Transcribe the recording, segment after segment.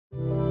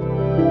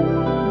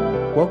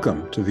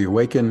Welcome to the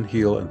Awaken,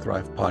 Heal, and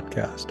Thrive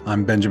podcast.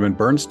 I'm Benjamin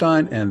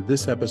Bernstein, and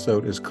this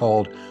episode is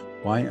called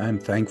Why I'm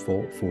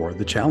Thankful for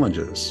the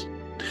Challenges.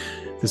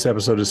 This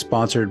episode is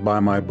sponsored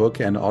by my book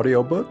and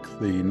audiobook,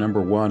 the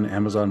 #1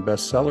 Amazon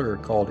bestseller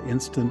called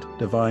Instant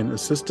Divine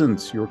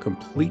Assistance, your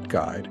complete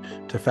guide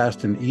to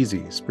fast and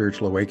easy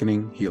spiritual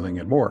awakening, healing,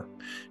 and more.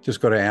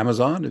 Just go to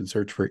Amazon and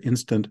search for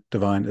Instant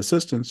Divine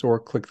Assistance or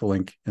click the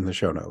link in the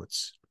show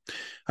notes.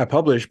 I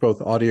publish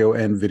both audio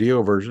and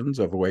video versions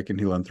of Awaken,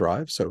 Heal, and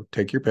Thrive, so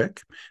take your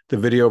pick. The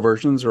video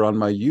versions are on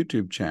my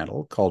YouTube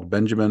channel called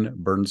Benjamin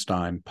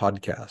Bernstein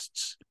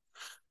Podcasts.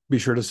 Be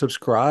sure to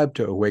subscribe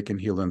to Awaken,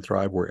 Heal, and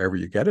Thrive wherever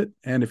you get it.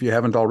 And if you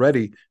haven't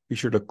already, be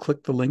sure to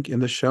click the link in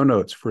the show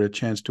notes for a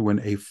chance to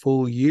win a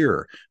full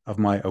year of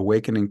my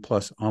Awakening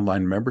Plus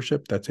online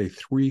membership. That's a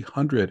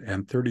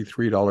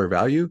 $333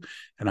 value,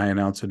 and I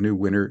announce a new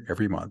winner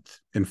every month.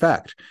 In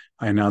fact,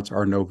 I announce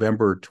our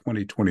November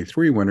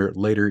 2023 winner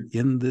later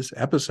in this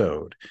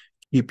episode.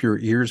 Keep your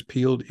ears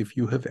peeled if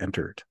you have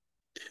entered.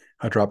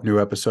 I drop new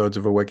episodes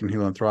of Awaken,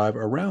 Heal, and Thrive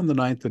around the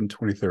 9th and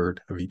 23rd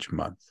of each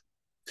month.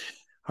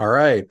 All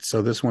right,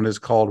 so this one is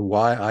called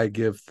Why I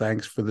Give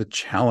Thanks for the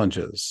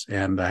Challenges,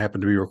 and I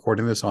happen to be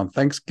recording this on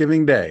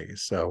Thanksgiving Day,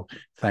 so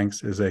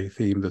thanks is a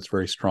theme that's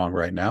very strong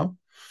right now.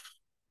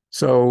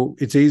 So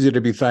it's easy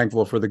to be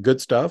thankful for the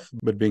good stuff,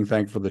 but being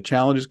thankful for the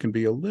challenges can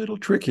be a little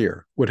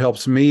trickier. What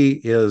helps me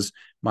is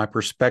my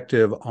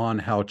perspective on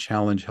how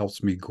challenge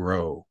helps me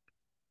grow.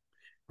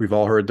 We've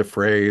all heard the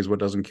phrase, what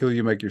doesn't kill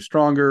you make you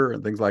stronger,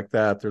 and things like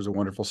that. There's a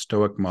wonderful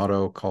Stoic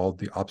motto called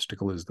the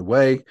obstacle is the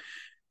way.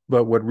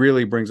 But what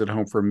really brings it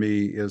home for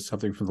me is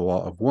something from the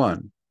Law of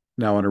One.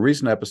 Now, in a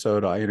recent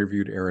episode, I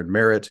interviewed Aaron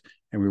Merritt,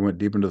 and we went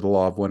deep into the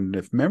Law of One. And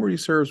if memory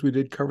serves, we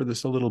did cover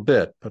this a little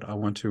bit, but I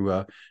want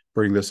to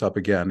bring this up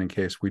again in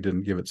case we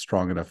didn't give it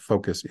strong enough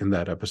focus in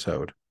that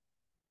episode.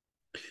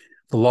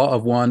 The Law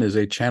of One is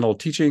a channeled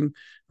teaching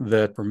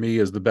that, for me,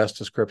 is the best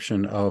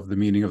description of the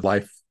meaning of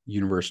life,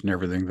 universe, and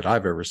everything that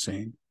I've ever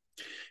seen.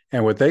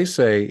 And what they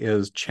say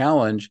is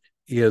challenge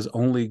is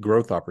only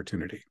growth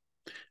opportunity.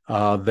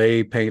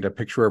 They paint a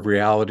picture of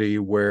reality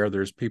where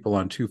there's people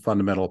on two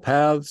fundamental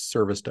paths,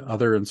 service to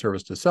other and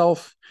service to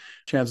self.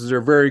 Chances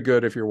are very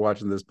good if you're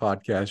watching this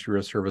podcast, you're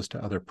a service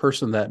to other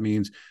person. That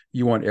means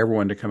you want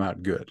everyone to come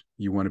out good.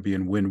 You want to be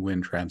in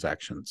win-win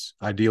transactions.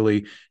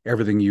 Ideally,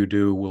 everything you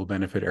do will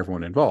benefit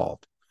everyone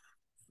involved.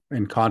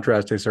 In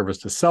contrast, a service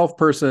to self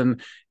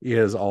person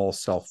is all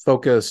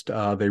self-focused.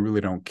 They really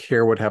don't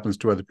care what happens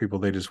to other people.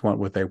 They just want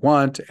what they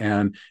want.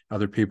 And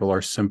other people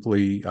are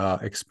simply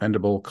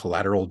expendable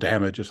collateral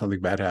damage. If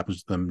something bad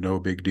happens to them, no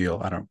big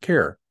deal. I don't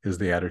care, is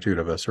the attitude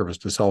of a service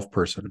to self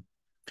person.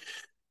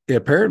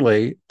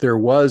 Apparently, there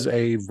was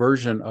a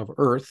version of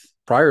Earth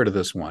prior to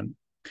this one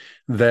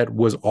that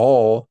was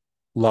all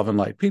love and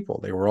light people.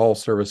 They were all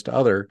service to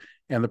other.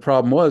 And the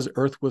problem was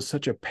Earth was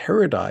such a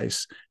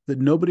paradise that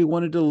nobody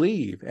wanted to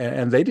leave.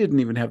 And they didn't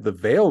even have the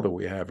veil that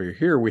we have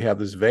here. We have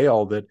this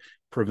veil that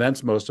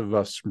prevents most of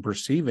us from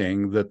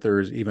perceiving that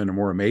there's even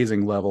more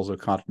amazing levels of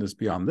consciousness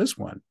beyond this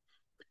one.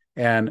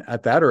 And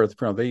at that Earth,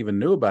 they even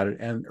knew about it.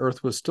 And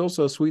Earth was still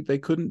so sweet, they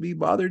couldn't be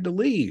bothered to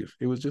leave.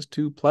 It was just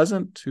too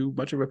pleasant, too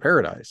much of a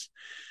paradise.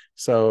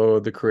 So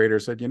the creator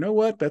said, you know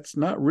what? That's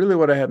not really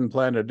what I hadn't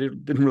planned. I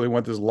didn't really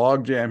want this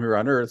log jam here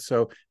on Earth.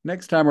 So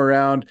next time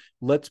around,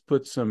 let's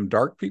put some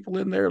dark people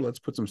in there. Let's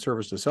put some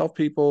service to self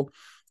people.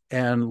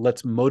 And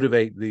let's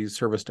motivate these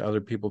service to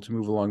other people to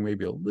move along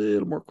maybe a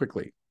little more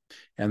quickly.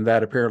 And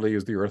that apparently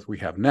is the Earth we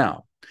have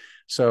now.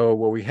 So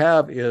what we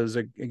have is,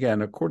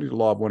 again, according to the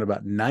Law of One,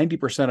 about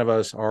 90% of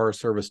us are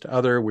service to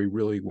other. We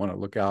really want to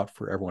look out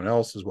for everyone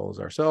else as well as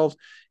ourselves.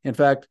 In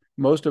fact,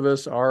 most of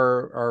us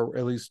are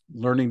at least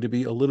learning to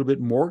be a little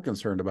bit more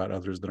concerned about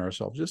others than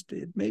ourselves, just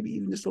maybe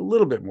even just a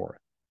little bit more.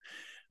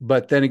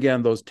 But then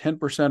again, those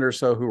 10% or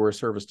so who are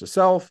service to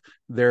self,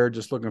 they're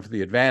just looking for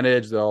the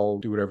advantage. They'll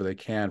do whatever they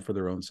can for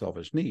their own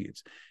selfish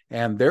needs.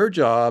 And their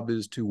job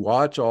is to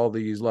watch all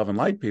these love and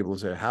light people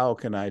and say, how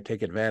can I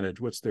take advantage?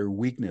 What's their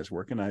weakness?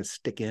 Where can I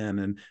stick in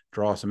and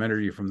draw some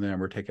energy from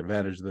them or take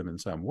advantage of them in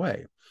some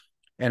way?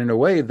 And in a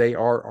way, they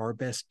are our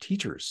best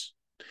teachers.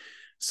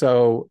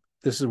 So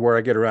this is where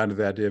I get around to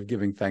the idea of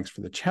giving thanks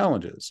for the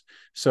challenges.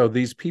 So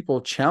these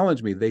people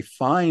challenge me. They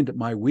find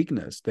my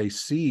weakness. They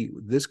see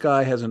this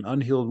guy has an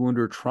unhealed wound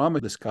or trauma.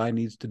 This guy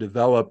needs to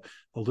develop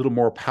a little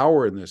more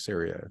power in this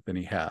area than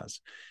he has.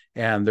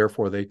 And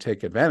therefore, they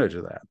take advantage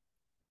of that.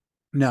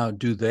 Now,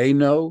 do they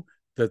know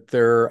that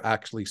they're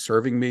actually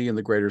serving me in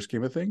the greater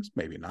scheme of things?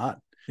 Maybe not.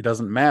 It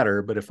doesn't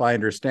matter. But if I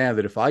understand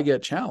that if I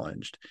get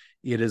challenged,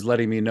 it is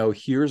letting me know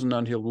here's an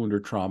unhealed wound or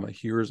trauma.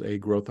 Here's a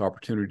growth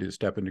opportunity to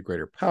step into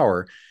greater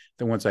power.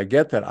 Then once I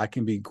get that, I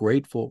can be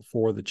grateful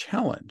for the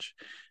challenge.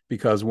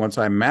 Because once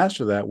I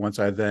master that, once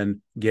I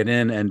then get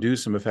in and do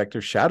some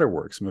effective shadow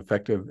work, some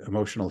effective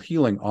emotional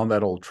healing on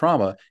that old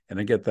trauma, and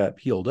I get that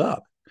healed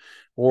up.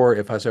 Or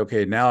if I say,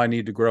 okay, now I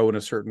need to grow in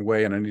a certain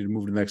way and I need to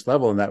move to the next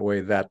level, and that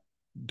way that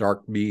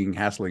dark being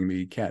hassling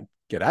me can't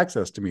get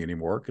access to me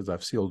anymore because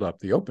I've sealed up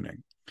the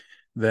opening,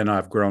 then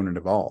I've grown and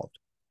evolved.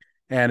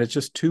 And it's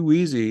just too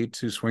easy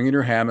to swing in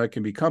your hammock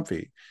and be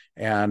comfy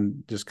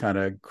and just kind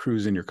of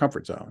cruise in your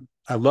comfort zone.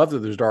 I love that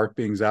there's dark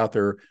beings out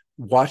there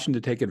watching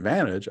to take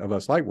advantage of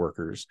us light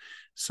workers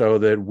so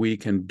that we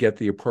can get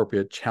the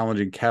appropriate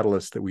challenging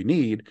catalyst that we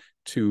need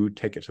to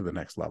take it to the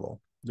next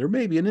level. There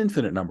may be an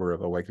infinite number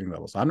of awakening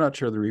levels. I'm not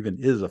sure there even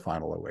is a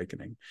final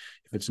awakening.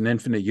 If it's an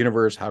infinite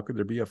universe, how could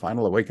there be a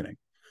final awakening?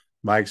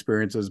 My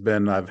experience has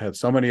been I've had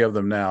so many of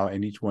them now,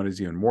 and each one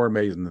is even more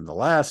amazing than the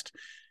last.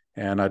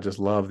 And I just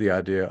love the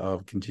idea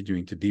of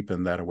continuing to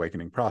deepen that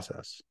awakening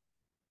process.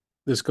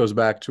 This goes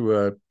back to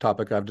a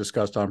topic I've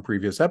discussed on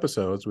previous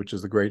episodes, which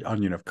is the great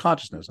onion of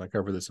consciousness. I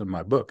cover this in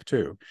my book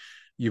too.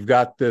 You've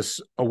got this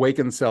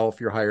awakened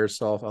self, your higher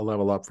self, a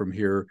level up from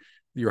here.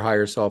 Your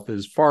higher self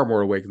is far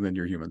more awakened than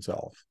your human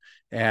self.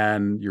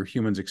 And your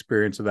human's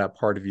experience of that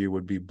part of you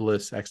would be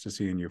bliss,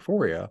 ecstasy, and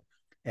euphoria.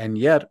 And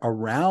yet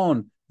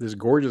around this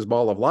gorgeous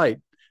ball of light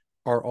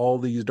are all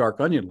these dark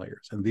onion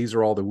layers. And these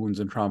are all the wounds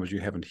and traumas you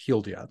haven't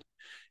healed yet.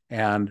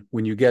 And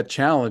when you get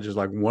challenges,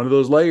 like one of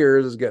those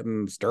layers is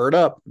getting stirred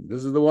up,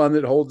 this is the one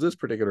that holds this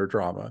particular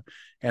trauma.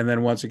 And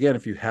then once again,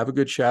 if you have a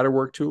good shadow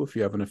work tool, if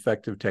you have an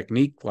effective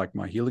technique, like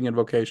my healing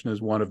invocation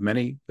is one of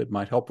many that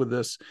might help with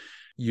this,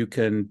 you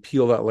can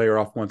peel that layer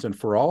off once and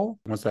for all.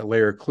 Once that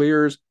layer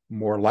clears,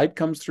 more light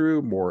comes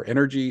through, more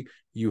energy.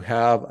 You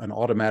have an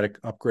automatic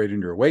upgrade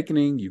in your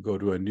awakening. You go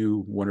to a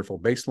new wonderful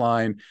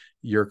baseline.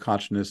 Your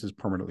consciousness is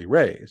permanently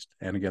raised.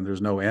 And again, there's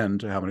no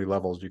end to how many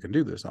levels you can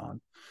do this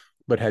on.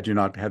 But had you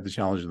not had the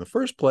challenge in the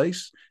first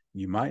place,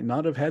 you might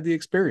not have had the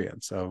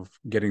experience of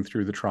getting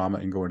through the trauma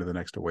and going to the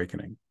next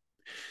awakening.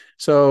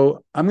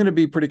 So I'm going to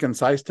be pretty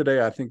concise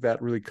today. I think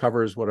that really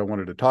covers what I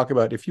wanted to talk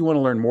about. If you want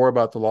to learn more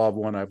about the Law of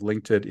One, I've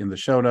linked it in the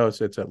show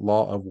notes. It's at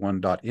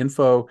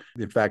lawofone.info.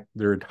 In fact,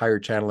 their entire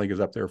channeling is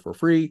up there for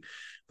free.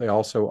 They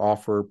also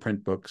offer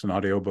print books and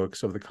audio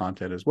books of the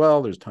content as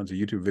well. There's tons of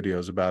YouTube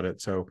videos about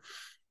it. So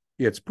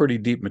it's pretty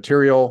deep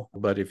material,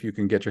 but if you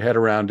can get your head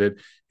around it,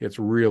 it's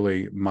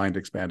really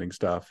mind-expanding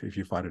stuff if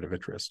you find it of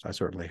interest. I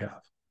certainly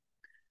have.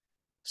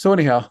 So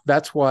anyhow,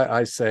 that's why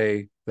I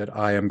say that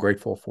I am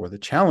grateful for the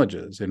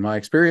challenges. In my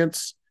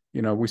experience,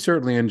 we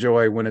certainly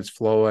enjoy when it's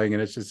flowing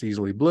and it's just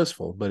easily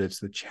blissful, but it's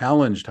the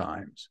challenge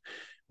times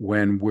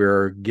when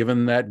we're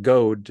given that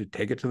goad to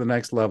take it to the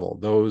next level.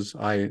 Those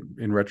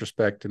in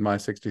retrospect, in my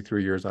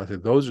 63 years, I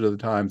said those are the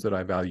times that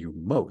I value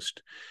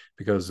most,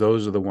 because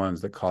those are the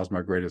ones that cause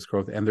my greatest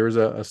growth. And there's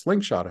a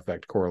slingshot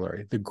effect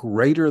corollary. The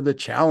greater the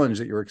challenge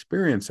that you're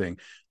experiencing,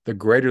 the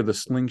greater the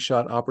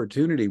slingshot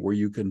opportunity where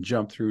you can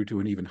jump through to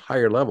an even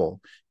higher level.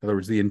 In other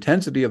words, the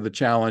intensity of the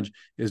challenge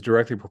is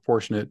directly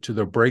proportionate to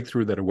the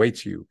breakthrough that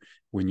awaits you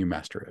when you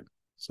master it.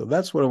 So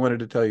that's what I wanted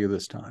to tell you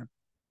this time.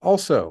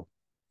 Also,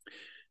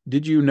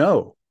 did you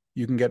know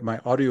you can get my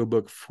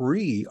audiobook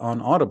free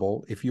on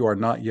Audible if you are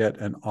not yet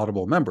an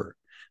Audible member?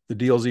 The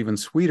deal's even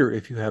sweeter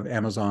if you have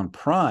Amazon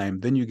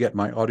Prime. Then you get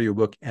my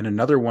audiobook and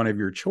another one of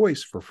your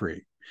choice for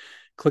free.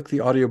 Click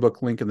the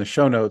audiobook link in the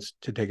show notes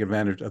to take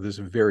advantage of this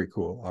very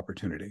cool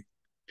opportunity.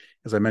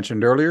 As I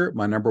mentioned earlier,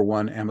 my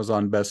 #1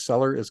 Amazon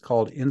bestseller is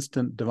called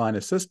Instant Divine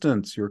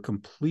Assistance, your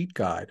complete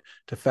guide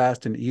to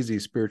fast and easy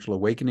spiritual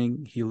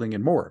awakening, healing,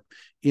 and more.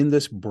 In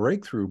this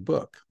breakthrough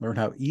book, learn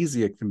how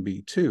easy it can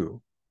be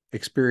to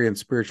experience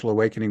spiritual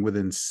awakening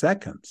within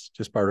seconds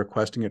just by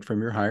requesting it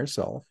from your higher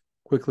self,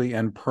 quickly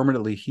and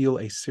permanently heal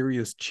a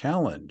serious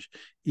challenge,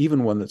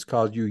 even one that's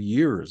caused you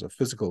years of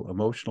physical,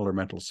 emotional, or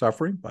mental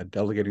suffering, by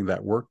delegating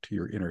that work to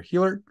your inner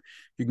healer.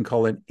 You can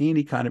call in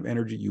any kind of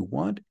energy you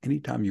want,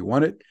 anytime you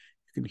want it.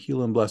 You can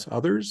heal and bless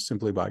others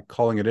simply by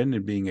calling it in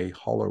and being a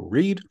hollow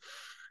reed.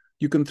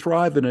 You can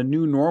thrive in a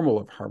new normal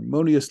of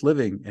harmonious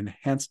living,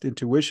 enhanced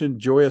intuition,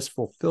 joyous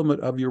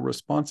fulfillment of your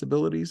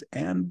responsibilities,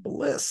 and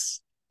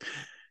bliss.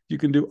 You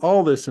can do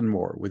all this and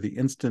more with the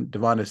Instant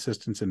Divine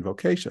Assistance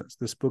Invocations.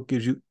 This book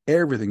gives you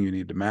everything you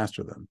need to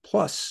master them.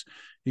 Plus,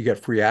 you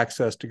get free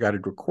access to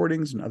guided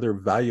recordings and other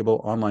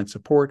valuable online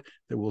support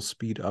that will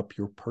speed up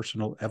your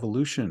personal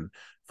evolution.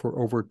 For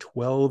over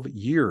 12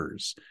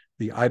 years,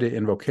 the IDA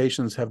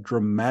invocations have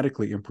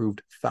dramatically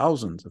improved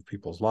thousands of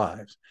people's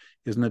lives.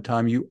 Isn't it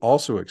time you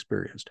also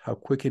experienced how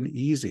quick and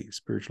easy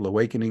spiritual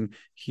awakening,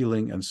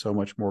 healing, and so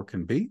much more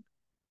can be?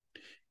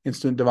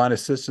 Instant Divine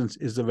Assistance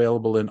is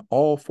available in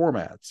all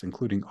formats,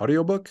 including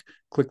audiobook.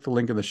 Click the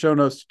link in the show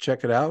notes to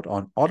check it out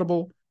on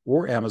Audible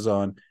or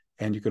Amazon,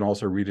 and you can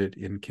also read it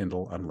in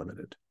Kindle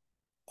Unlimited.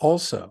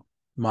 Also,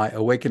 my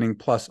Awakening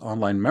Plus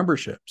online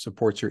membership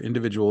supports your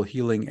individual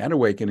healing and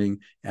awakening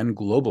and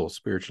global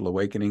spiritual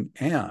awakening,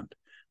 and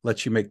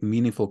lets you make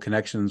meaningful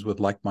connections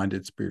with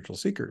like-minded spiritual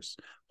seekers.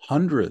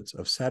 Hundreds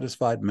of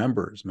satisfied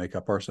members make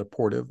up our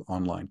supportive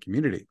online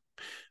community.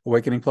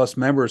 Awakening Plus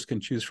members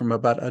can choose from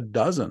about a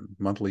dozen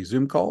monthly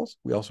Zoom calls.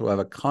 We also have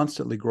a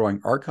constantly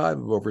growing archive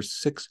of over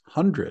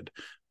 600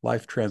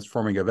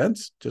 life-transforming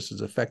events, just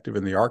as effective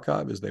in the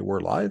archive as they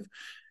were live,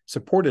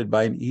 supported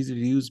by an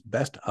easy-to-use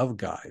best of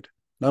guide.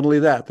 Not only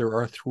that, there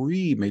are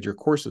 3 major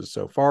courses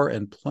so far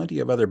and plenty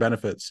of other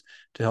benefits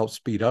to help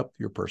speed up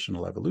your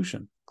personal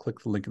evolution, click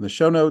the link in the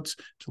show notes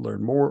to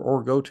learn more,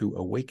 or go to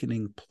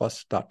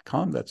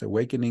awakeningplus.com. That's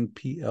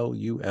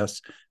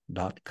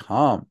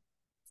awakeningplus.com.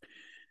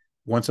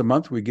 Once a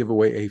month, we give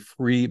away a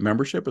free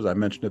membership, as I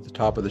mentioned at the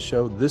top of the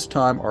show. This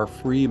time, our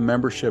free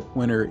membership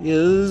winner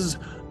is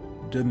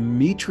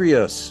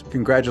Demetrius.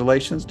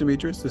 Congratulations,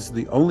 Demetrius. This is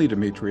the only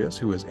Demetrius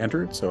who has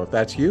entered. So if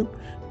that's you,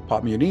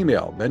 pop me an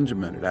email,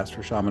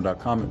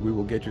 benjamin@askforshaman.com, and we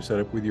will get you set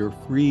up with your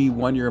free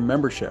 1-year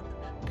membership.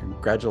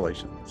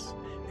 Congratulations.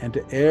 And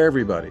to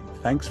everybody,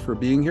 thanks for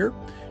being here.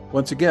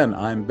 Once again,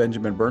 I'm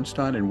Benjamin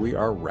Bernstein, and we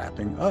are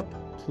wrapping up.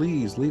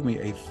 Please leave me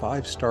a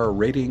 5-star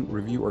rating,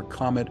 review, or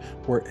comment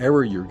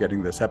wherever you're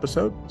getting this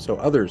episode so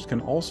others can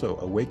also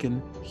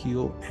awaken,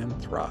 heal, and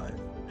thrive.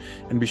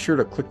 And be sure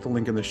to click the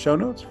link in the show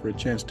notes for a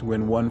chance to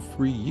win 1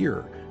 free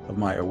year of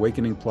my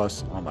Awakening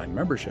Plus online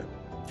membership.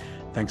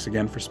 Thanks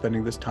again for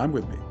spending this time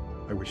with me.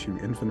 I wish you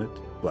infinite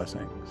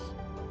blessings.